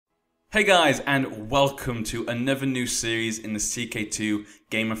Hey guys, and welcome to another new series in the CK2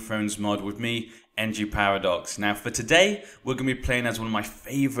 Game of Thrones mod with me, NG Paradox. Now for today, we're going to be playing as one of my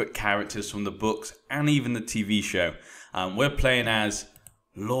favourite characters from the books and even the TV show. We're playing as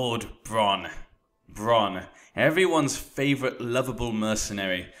Lord Bronn. Bronn, everyone's favourite lovable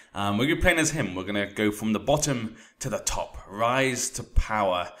mercenary. We're going to be playing as him. We're going to go from the bottom to the top, rise to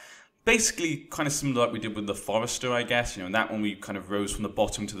power. Basically, kind of similar like we did with the Forester, I guess. You know, that one we kind of rose from the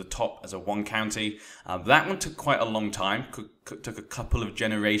bottom to the top as a one county. That one took quite a long time, took a couple of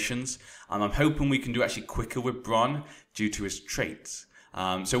generations. I'm hoping we can do actually quicker with Bronn due to his traits.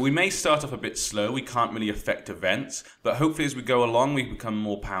 So we may start off a bit slow, we can't really affect events, but hopefully as we go along we become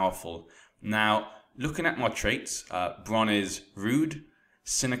more powerful. Now, looking at my traits, Bronn is rude,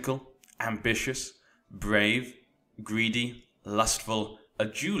 cynical, ambitious, brave, greedy, lustful, a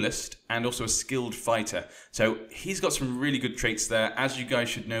duelist, and also a skilled fighter. So he's got some really good traits there. As you guys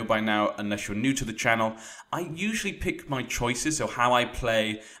should know by now, unless you're new to the channel, I usually pick my choices, so how I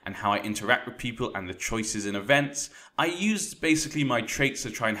play and how I interact with people and the choices in events. I use basically my traits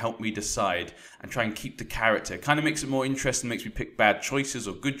to try and help me decide and try and keep the character. Kind of makes it more interesting, makes me pick bad choices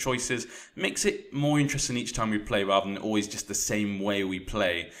or good choices, makes it more interesting each time we play rather than always just the same way we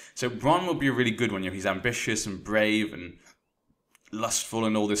play. So Bronn will be a really good one. You know, he's ambitious and brave and lustful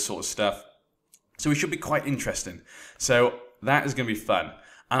and all this sort of stuff. So it should be quite interesting. So that is going to be fun.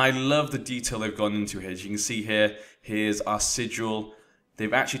 And I love the detail they've gone into here. As you can see here, here's our sigil.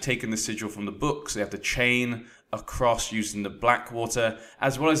 They've actually taken the sigil from the books. They have the chain across using the Blackwater,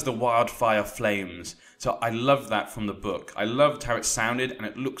 as well as the wildfire flames. So I love that from the book. I loved how it sounded and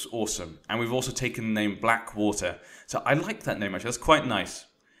it looks awesome. And we've also taken the name Blackwater. So I like that name actually. That's quite nice.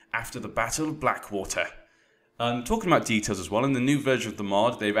 After the Battle of Blackwater. Talking about details as well, in the new version of the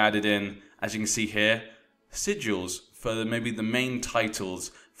mod, they've added in, as you can see here, sigils for maybe the main titles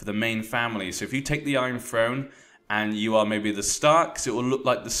for the main family. So if you take the Iron Throne and you are maybe the Starks, it will look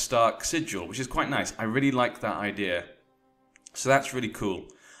like the Stark sigil, which is quite nice. I really like that idea. So that's really cool.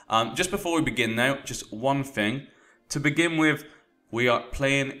 Just before we begin now, just one thing. To begin with, we are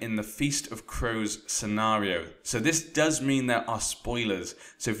playing in the Feast of Crows scenario. So this does mean there are spoilers.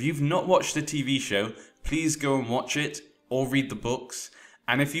 So if you've not watched the TV show, please go and watch it or read the books.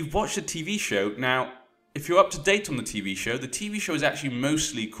 And if you've watched the TV show, now, if you're up to date on the TV show is actually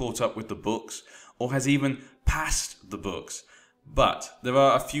mostly caught up with the books or has even passed the books. But there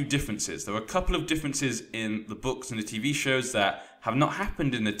are a few differences. There are a couple of differences in the books and the TV shows that have not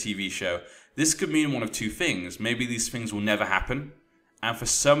happened in the TV show. This could mean one of two things. Maybe these things will never happen. And for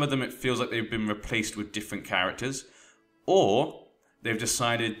some of them, it feels like they've been replaced with different characters. Or they've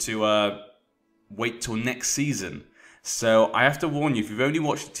decided to wait till next season. So I have to warn you, if you've only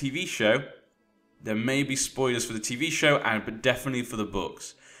watched the TV show, there may be spoilers for the TV show, but definitely for the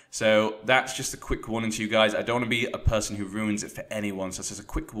books. So that's just a quick warning to you guys. I don't want to be a person who ruins it for anyone, so it's just a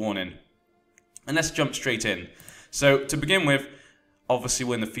quick warning. And let's jump straight in. So to begin with, obviously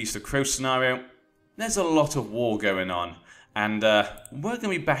we're in the Feast of Crows scenario. There's a lot of war going on. And we're going to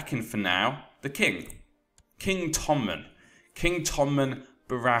be backing for now the king. King Tommen. King Tommen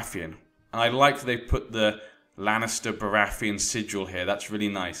Baratheon. And I like that they put the Lannister Baratheon sigil here. That's really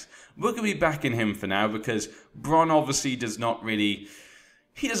nice. We're going to be backing him for now because Bronn obviously doesn't really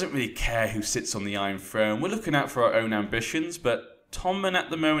care who sits on the Iron Throne. We're looking out for our own ambitions, but Tommen at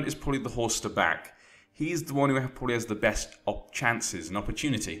the moment is probably the horse to back. He's the one who probably has the best chances and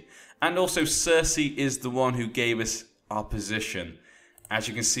opportunity. And also Cersei is the one who gave us our position. As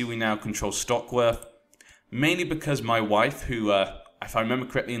you can see, we now control Stockworth. Mainly because my wife, who if I remember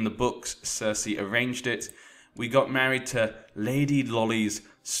correctly in the books, Cersei arranged it. We got married to Lady Lolly's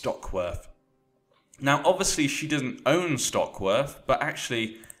Stockworth. Now, obviously, she doesn't own Stockworth, but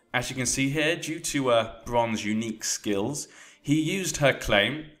actually, as you can see here, due to Bronn's unique skills, he used her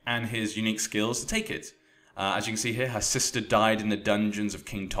claim and his unique skills to take it. As you can see here, her sister died in the dungeons of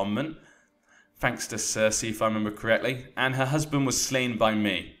King Tommen, thanks to Cersei, if I remember correctly, and her husband was slain by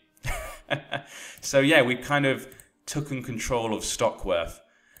me. So yeah, we kind of took control of Stockworth.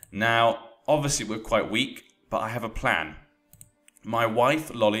 Now, obviously we're quite weak, but I have a plan. My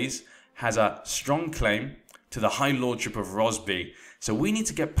wife, Lollies, has a strong claim to the High Lordship of Rosby. So we need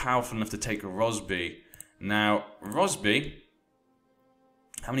to get powerful enough to take Rosby. Now, Rosby,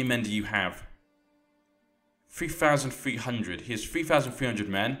 how many men do you have? 3,300. He has 3,300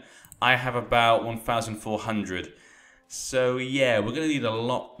 men. I have about 1,400. So yeah, we're going to need a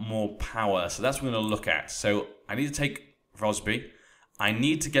lot more power. So that's what we're going to look at. So I need to take Rosby. I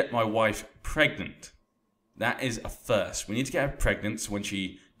need to get my wife pregnant. That is a first. We need to get her pregnant so when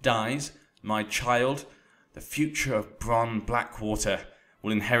she dies, my child, the future of Bronn Blackwater,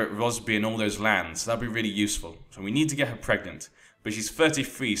 will inherit Rosby and all those lands. So that'd be really useful. So we need to get her pregnant. But she's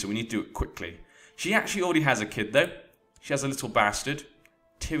 33, so we need to do it quickly. She actually already has a kid, though. She has a little bastard,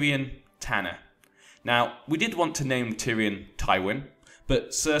 Tyrion Tanner. Now, we did want to name Tyrion Tywin, but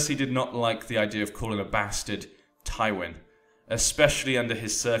Cersei did not like the idea of calling a bastard Tywin, especially under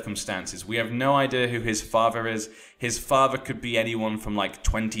his circumstances. We have no idea who his father is. His father could be anyone from like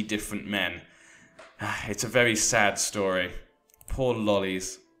 20 different men. It's a very sad story. Poor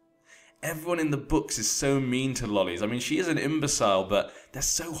Lollies. Everyone in the books is so mean to Lollies. I mean, she is an imbecile, but they're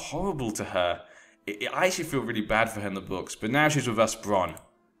so horrible to her. I actually feel really bad for her in the books, but now she's with us, Bronn.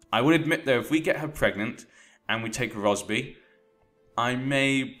 I would admit, though, if we get her pregnant and we take Rosby, I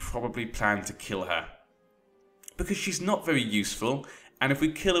may probably plan to kill her. Because she's not very useful, and if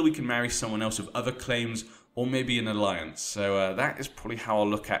we kill her, we can marry someone else with other claims, or maybe an alliance. So that is probably how I'll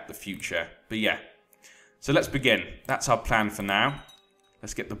look at the future. But yeah, so let's begin. That's our plan for now.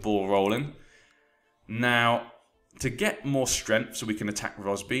 Let's get the ball rolling. Now, to get more strength so we can attack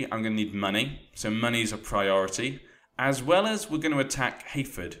Rosby, I'm going to need money. So money is a priority. As well as we're going to attack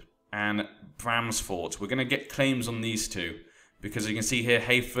Hayford and Bramsfort. We're going to get claims on these two. Because you can see here,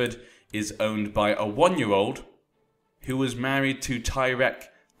 Hayford is owned by a 1-year-old who was married to Tyrek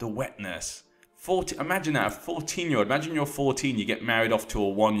the wet nurse. Imagine that, a 14-year-old. Imagine you're 14, you get married off to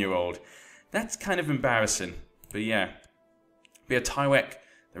a 1-year-old. That's kind of embarrassing. But yeah. Tyrek,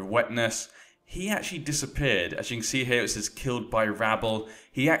 the wet nurse, he actually disappeared. As you can see here, it says killed by rabble.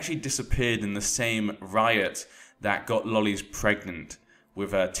 He actually disappeared in the same riot that got Lollies pregnant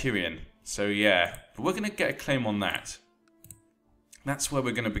with Tyrion. So yeah, but we're going to get a claim on that. That's where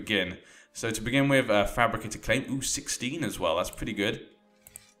we're going to begin. So to begin with, fabricated claim. Ooh, 16 as well. That's pretty good.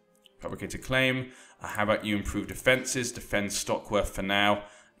 Fabricated claim. How about you improve defenses? Defend Stockworth for now.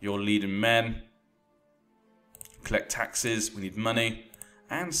 You're leading men. Collect taxes. We need money.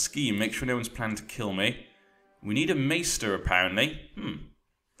 And scheme. Make sure no one's planning to kill me. We need a maester, apparently.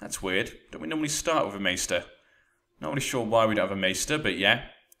 That's weird. Don't we normally start with a maester? Not really sure why we don't have a maester, but yeah.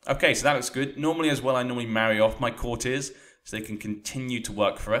 Okay, so that looks good. Normally as well, I normally marry off my courtiers so they can continue to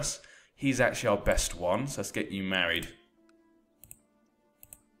work for us. He's actually our best one, so let's get you married.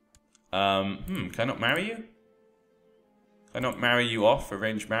 Can I not marry you? Can I not marry you off?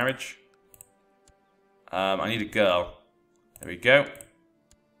 Arranged marriage? I need a girl. There we go.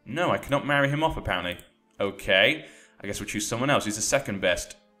 No, I cannot marry him off, apparently. Okay, I guess we'll choose someone else. He's the second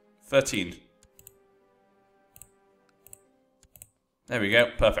best. 13. There we go,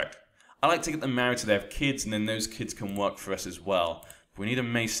 perfect. I like to get them married so they have kids, and then those kids can work for us as well. We need a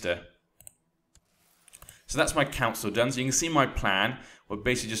maester. So that's my council done. So you can see my plan. We're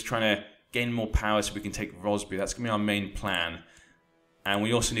basically just trying to gain more power so we can take Rosby. That's going to be our main plan. And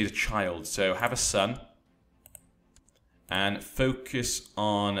we also need a child. So have a son. And focus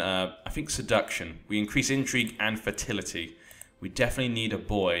on, I think, seduction. We increase intrigue and fertility. We definitely need a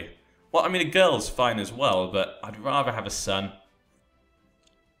boy. Well, I mean, a girl's fine as well, but I'd rather have a son.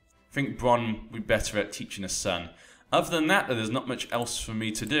 I think Bronn would be better at teaching a son. Other than that, there's not much else for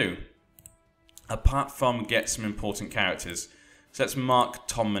me to do. Apart from get some important characters. So let's mark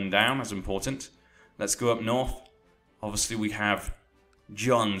Tommen down as important. Let's go up north. Obviously we have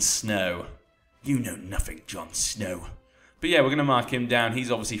Jon Snow. You know nothing, Jon Snow. But yeah, we're going to mark him down. He's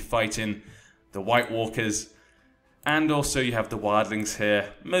obviously fighting the White Walkers. And also you have the Wildlings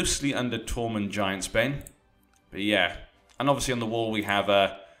here. Mostly under Tormund Giantsbane. But yeah. And obviously on the wall we have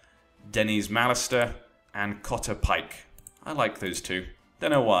Denys Mallister and Cotter Pike. I like those two.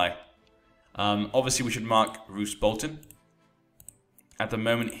 Don't know why. Obviously we should mark Roose Bolton. At the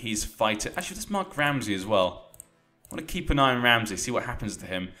moment he's fighting. Actually, let's mark Ramsay as well. I want to keep an eye on Ramsay, see what happens to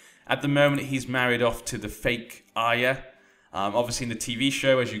him. At the moment he's married off to the fake Arya. Obviously in the TV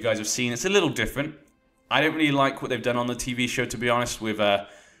show, as you guys have seen, it's a little different. I don't really like what they've done on the TV show, to be honest, with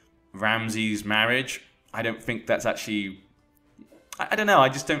Ramsay's marriage. I don't think that's actually... I don't know, I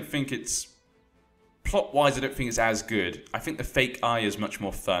just don't think it's... Plot-wise, I don't think it's as good. I think the fake Arya is much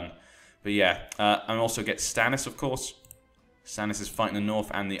more fun. But yeah, and also get Stannis, of course. Stannis is fighting the North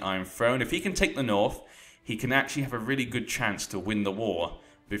and the Iron Throne. If he can take the North, he can actually have a really good chance to win the war.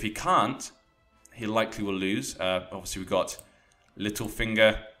 But if he can't, he likely will lose. Obviously, we've got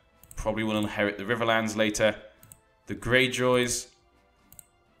Littlefinger. Probably will inherit the Riverlands later. The Greyjoys.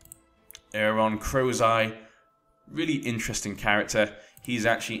 Aeron Crow's Eye. Really interesting character. He's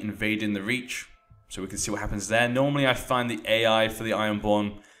actually invading the Reach. So we can see what happens there. Normally, I find the AI for the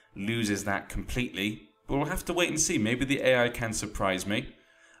Ironborn loses that completely. But we'll have to wait and see. Maybe the AI can surprise me.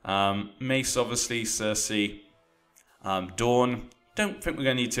 Mace, obviously. Cersei. Dawn. Don't think we're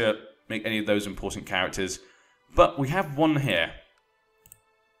going to need to make any of those important characters. But we have one here.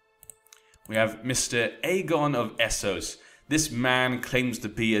 we have Mr. Aegon of Essos. This man claims to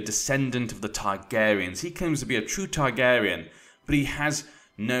be a descendant of the Targaryens. He claims to be a true Targaryen, but he has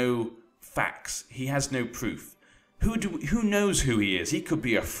no facts. He has no proof. Who knows who he is? He could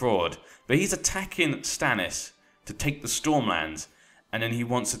be a fraud. But he's attacking Stannis to take the Stormlands, and then he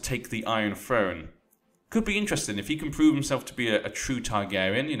wants to take the Iron Throne. Could be interesting if he can prove himself to be a true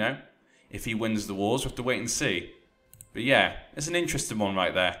Targaryen, you know. If he wins the wars, we'll have to wait and see. But yeah, it's an interesting one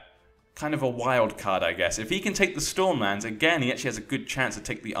right there. Kind of a wild card, I guess. If he can take the Stormlands, again, he actually has a good chance to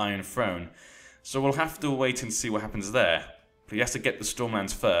take the Iron Throne. So we'll have to wait and see what happens there. But he has to get the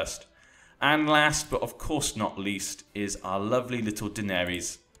Stormlands first. And last, but of course not least, is our lovely little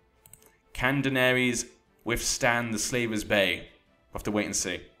Daenerys. Can Daenerys withstand the Slaver's Bay? We'll have to wait and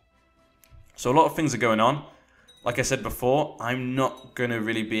see. So a lot of things are going on. Like I said before, I'm not going to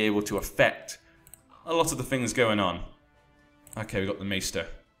really be able to affect a lot of the things going on. Okay, we got the Maester.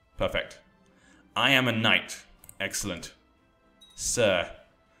 Perfect. I am a knight. Excellent. Sir.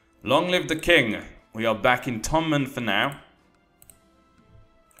 Long live the king. We are back in Tommen for now.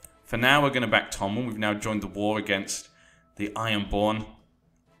 For now, we're going to back Tommen. We've now joined the war against the Ironborn.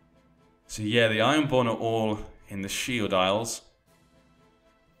 So yeah, the Ironborn are all in the Shield Isles.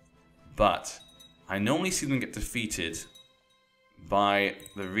 But I normally see them get defeated by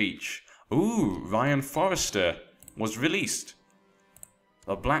the Reach. Ooh, Ryan Forrester was released.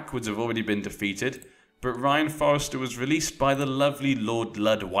 The Blackwoods have already been defeated, but Ryan Forrester was released by the lovely Lord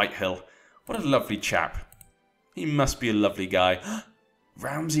Ludd Whitehill. What a lovely chap. He must be a lovely guy.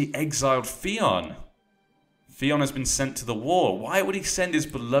 Ramsay exiled Theon. Theon has been sent to the wall. Why would he send his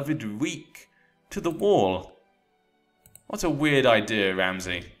beloved Reek to the wall? What a weird idea,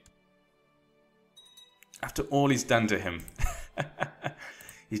 Ramsay. After all he's done to him.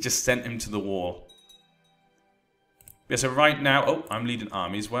 He's just sent him to the wall. Yeah, so right now... Oh, I'm leading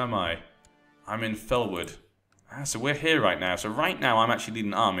armies. Where am I? I'm in Felwood. So we're here right now. So right now I'm actually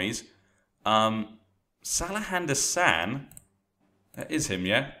leading armies. Salahander San... That is him,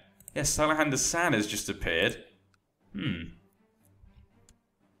 yeah? Yes, Salahander San has just appeared.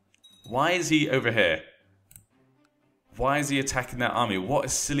 Why is he over here? Why is he attacking that army? What a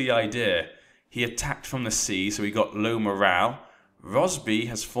silly idea. He attacked from the sea, so he got low morale. Rosby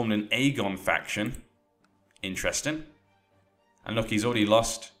has formed an Aegon faction. Interesting. And look, he's already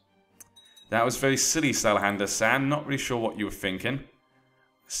lost. That was very silly, Salahander San. Not really sure what you were thinking.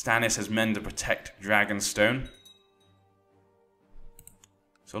 Stannis has men to protect Dragonstone.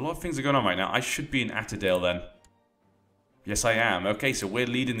 So a lot of things are going on right now. I should be in Atterdale then. Yes, I am. Okay, so we're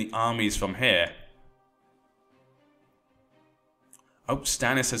leading the armies from here. Oh,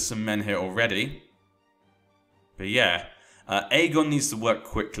 Stannis has some men here already. But yeah, Aegon needs to work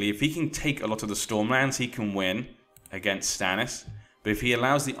quickly. If he can take a lot of the Stormlands, he can win against Stannis. But if he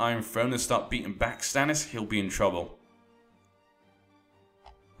allows the Iron Throne to start beating back Stannis, he'll be in trouble.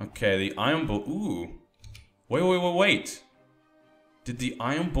 Okay, the Ironborn... Ooh. Wait. Did the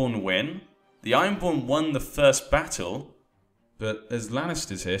Ironborn win? The Ironborn won the first battle, but there's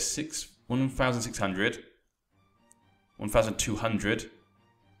Lannisters here. 1,600. 1,200.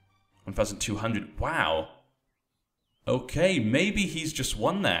 1,200. Wow. Okay, maybe he's just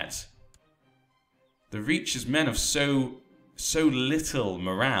won that. The Reach's men have so little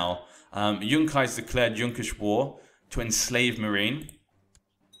morale. Yunkai's declared Yunkish war to enslave Marine.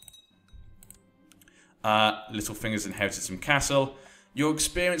 Littlefinger's inherited some castle. Your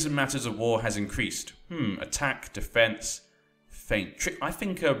experience in matters of war has increased. Attack, defense, feint. I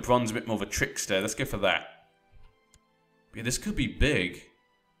think Bronn's a bit more of a trickster. Let's go for that. Yeah, this could be big.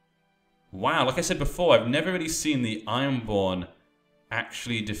 Wow, like I said before, I've never really seen the Ironborn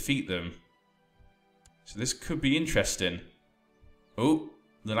actually defeat them. So this could be interesting. Oh,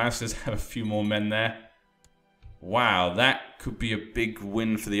 the Lannisters have a few more men there. Wow, that could be a big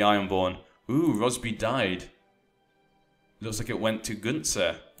win for the Ironborn. Ooh, Rosby died. Looks like it went to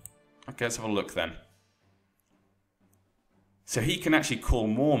Gunther. Okay, let's have a look then. So he can actually call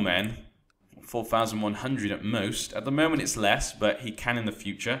more men. 4,100 at most. At the moment it's less, but he can in the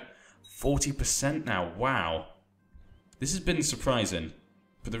future. 40% now. Wow. This has been surprising.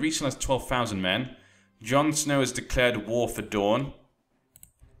 But the Reach has 12,000 men. Jon Snow has declared war for Dorne.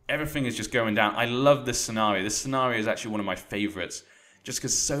 Everything is just going down. I love this scenario. This scenario is actually one of my favourites. Just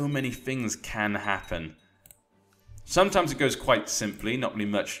because so many things can happen. Sometimes it goes quite simply. Not really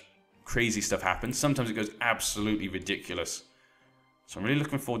much crazy stuff happens. Sometimes it goes absolutely ridiculous. So I'm really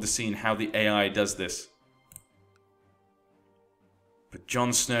looking forward to seeing how the AI does this. But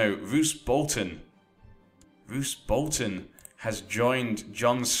Jon Snow, Roose Bolton. Roose Bolton has joined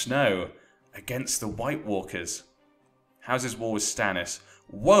Jon Snow against the White Walkers. How's his war with Stannis?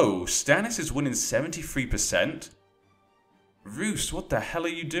 Whoa, Stannis is winning 73%. Roose, what the hell are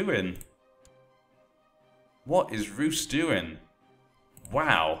you doing? What is Roose doing?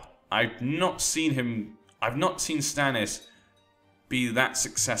 Wow, I've not seen Stannis be that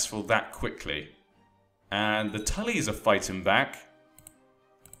successful that quickly. And the Tullys are fighting back.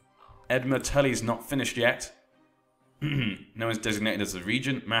 Edmure Tully's not finished yet. No one's designated as the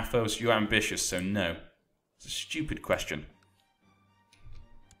regent. Mathos, you're ambitious, so no. It's a stupid question.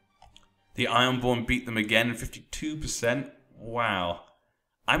 The Ironborn beat them again, 52%. Wow.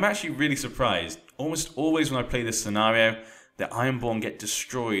 I'm actually really surprised. Almost always when I play this scenario, the Ironborn get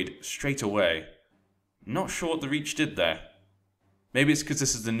destroyed straight away. Not sure what the Reach did there. Maybe it's because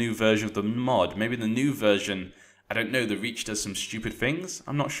this is the new version of the mod. Maybe the new version, I don't know, the Reach does some stupid things.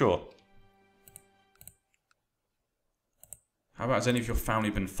 I'm not sure. How about, has any of your family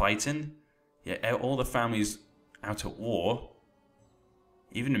been fighting? Yeah, all the families out at war.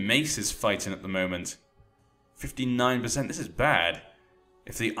 Even Mace is fighting at the moment. 59%, this is bad.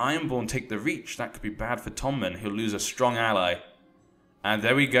 If the Ironborn take the Reach, that could be bad for Tommen. He'll lose a strong ally. And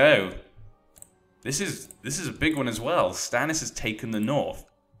there we go. This is a big one as well. Stannis has taken the north.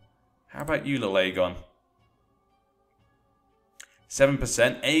 How about you, little Aegon?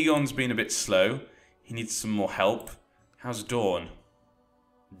 7%. Aegon's been a bit slow. He needs some more help. How's Dorne?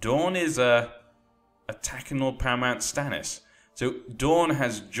 Dorne is attacking Lord Paramount Stannis. So Dorne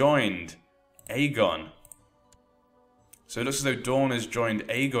has joined Aegon. So it looks as though Dorne has joined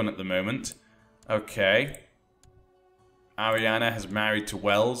Aegon at the moment. Okay. Arianna has married to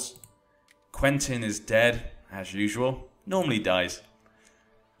Wells. Quentyn is dead, as usual. Normally dies.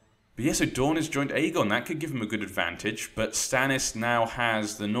 But yeah, so Dorne has joined Aegon. That could give him a good advantage. But Stannis now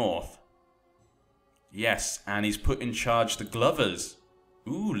has the north. Yes, and he's put in charge the Glovers.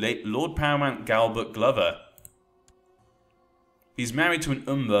 Ooh, Lord Paramount Galbert Glover. He's married to an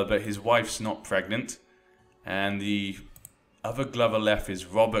Umber, but his wife's not pregnant. And the other Glover left is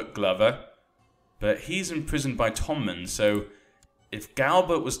Robert Glover. But he's imprisoned by Tommen, so if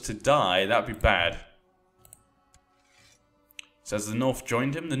Galbert was to die, that'd be bad. So has the North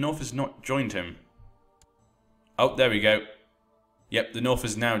joined him? The North has not joined him. Oh, there we go. Yep, the North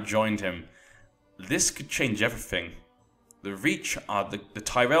has now joined him. This could change everything. The Reach are... The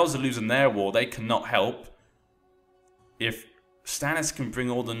Tyrells are losing their war. They cannot help. If Stannis can bring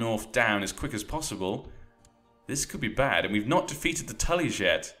all the North down as quick as possible, this could be bad. And we've not defeated the Tullys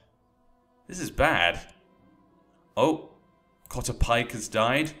yet. This is bad. Oh. Cotter Pike has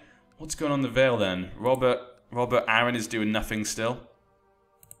died. What's going on in the Vale then? Robert Arryn is doing nothing still.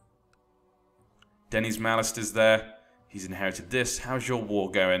 Denny's Mallister's there. He's inherited this. How's your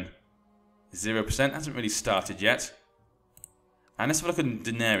war going? 0%. Hasn't really started yet. And let's have a look at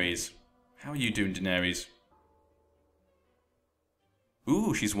Daenerys. How are you doing, Daenerys?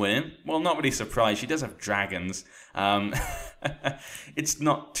 Ooh, she's winning. Well, not really surprised. She does have dragons. It's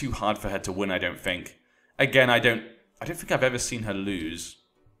not too hard for her to win, I don't think. Again, I don't think I've ever seen her lose.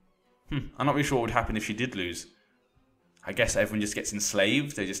 I'm not really sure what would happen if she did lose. I guess everyone just gets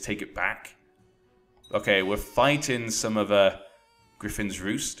enslaved. They just take it back. Okay, we're fighting some of Griffin's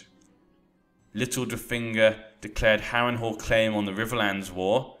Roost. Littlefinger declared Harrenhal claim on the Riverlands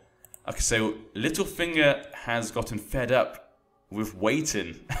War. Okay, so Littlefinger has gotten fed up with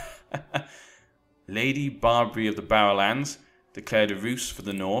waiting. Lady Barbary of the Barrowlands declared a roost for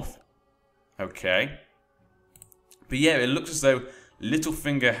the north. Okay. But yeah, it looks as though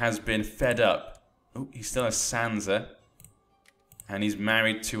Littlefinger has been fed up. Oh, he still has Sansa. And he's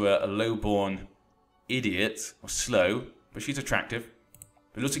married to a low-born idiot, or slow, but she's attractive.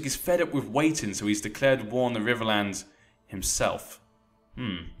 But it looks like he's fed up with waiting, so he's declared war on the Riverlands himself.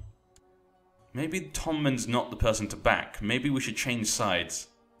 Maybe Tommen's not the person to back. Maybe we should change sides.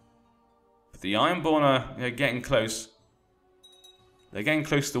 But the Ironborn are getting close. They're getting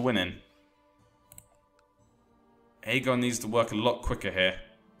close to winning. Aegon needs to work a lot quicker here.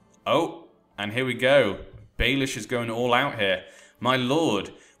 Oh, and here we go. Baelish is going all out here. My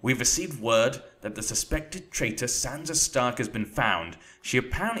lord, we've received word that the suspected traitor Sansa Stark has been found. She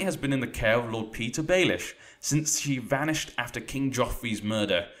apparently has been in the care of Lord Peter Baelish since she vanished after King Joffrey's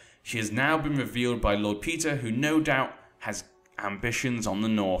murder. She has now been revealed by Lord Peter, who no doubt has ambitions on the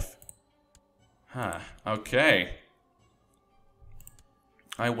north. Okay.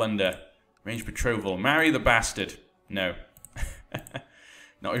 I wonder. Range betrothal. Marry the bastard. No.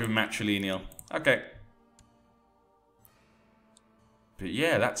 Not even matrilineal. Okay. But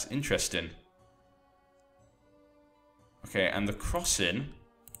yeah, that's interesting. Okay, and the crossing.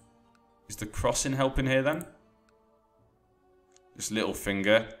 Is the crossing helping here then? This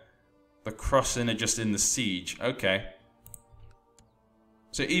Littlefinger. The crossing are just in the siege. Okay.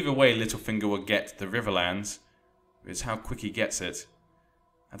 So either way, Littlefinger will get the Riverlands. It's how quick he gets it.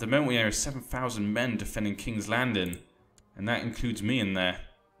 At the moment, we have 7,000 men defending King's Landing. And that includes me in there.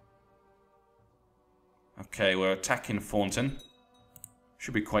 Okay, we're attacking Thornton.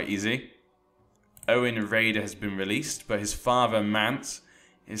 Should be quite easy. Owen Raider has been released, but his father, Mance,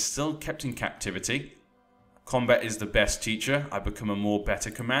 is still kept in captivity. Combat is the best teacher. I become a more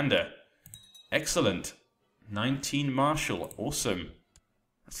better commander. Excellent. 19 Marshal. Awesome.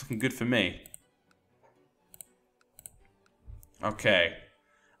 That's looking good for me. Okay.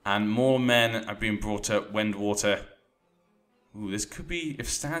 And more men are being brought up. Wendwater. Ooh, this could be... If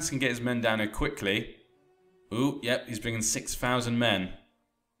Stans can get his men down here quickly... Ooh, yep, he's bringing 6,000 men.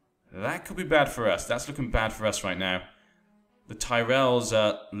 That could be bad for us. That's looking bad for us right now. The Tyrells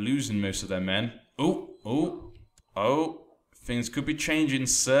are losing most of their men. Ooh, ooh, oh. Things could be changing.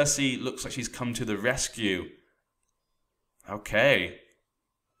 Cersei looks like she's come to the rescue. Okay.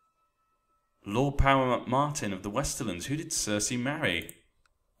 Lord Power Martin of the Westerlands. Who did Cersei marry?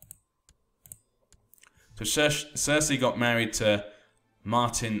 So Cersei got married to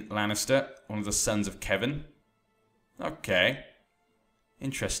Martin Lannister, one of the sons of Kevin. Okay.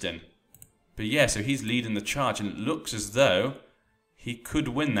 Interesting. But yeah, so he's leading the charge, and it looks as though he could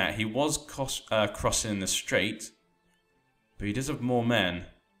win that. He was crossing the strait, but he does have more men.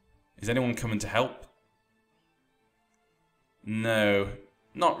 Is anyone coming to help? No.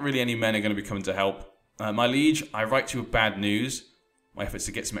 Not really any men are going to be coming to help. My liege, I write you with bad news. My efforts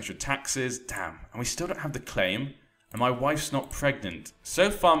to get some extra taxes. Damn. And we still don't have the claim. And my wife's not pregnant.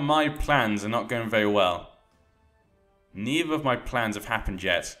 So far, my plans are not going very well. Neither of my plans have happened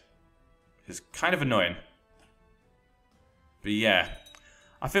yet. It's kind of annoying. But yeah.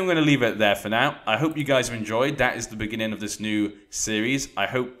 I think I'm going to leave it there for now. I hope you guys have enjoyed. That is the beginning of this new series. I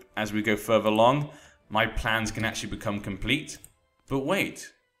hope as we go further along, my plans can actually become complete. But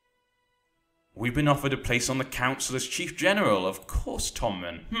wait. We've been offered a place on the council as Chief General. Of course,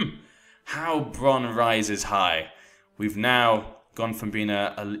 Tommen. How Bronn rises high. We've now gone from being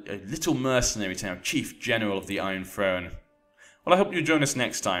a little mercenary to now Chief General of the Iron Throne. Well, I hope you join us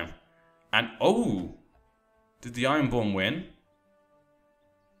next time. And, oh! Did the Ironborn win?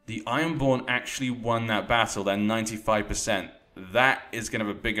 The Ironborn actually won that battle. They're 95%. That is going to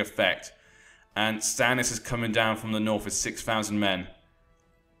have a big effect. And Stannis is coming down from the north with 6,000 men.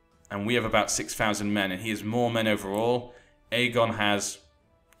 And we have about 6,000 men. And he has more men overall. Aegon has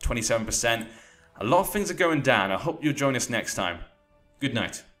 27%. A lot of things are going down. I hope you'll join us next time. Good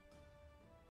night.